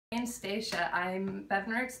name's Stacia. I'm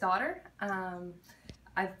Bevan Rick's daughter.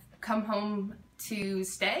 I've come home to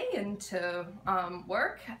stay and to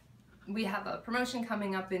work. We have a promotion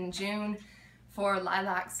coming up in June for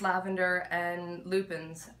lilacs, lavender, and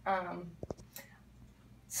lupines.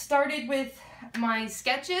 Started with my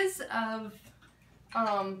sketches of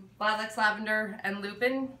lilacs, lavender, and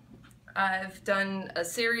lupine. I've done a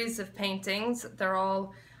series of paintings. They're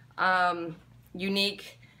all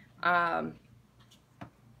unique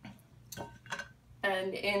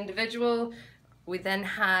and individual. We then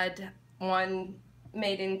had one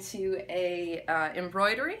made into a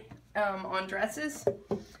embroidery on dresses.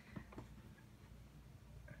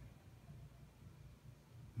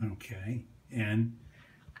 Okay, and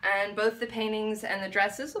both the paintings and the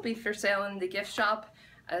dresses will be for sale in the gift shop,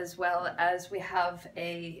 as well as we have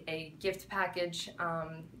a gift package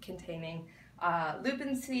containing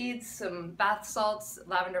lupine seeds, some bath salts,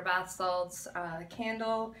 lavender bath salts,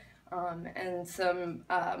 candle, and some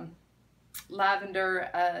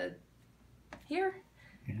lavender here,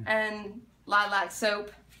 yeah, and lilac soap.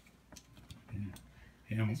 Yeah.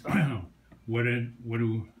 And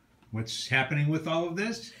what's happening with all of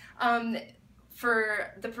this?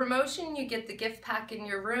 For the promotion, you get the gift pack in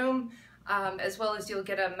your room, as well as you'll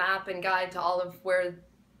get a map and guide to all of where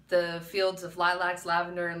the fields of lilacs,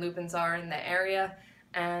 lavender, and lupines are in the area,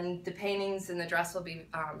 and the paintings and the dress will be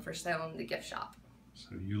for sale in the gift shop.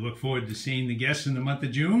 So you look forward to seeing the guests in the month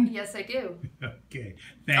of June? Yes, I do. Okay.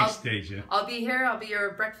 Thanks, Stacia. I'll be here. I'll be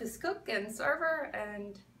your breakfast cook and server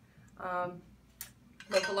and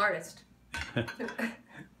local artist.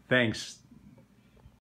 Thanks.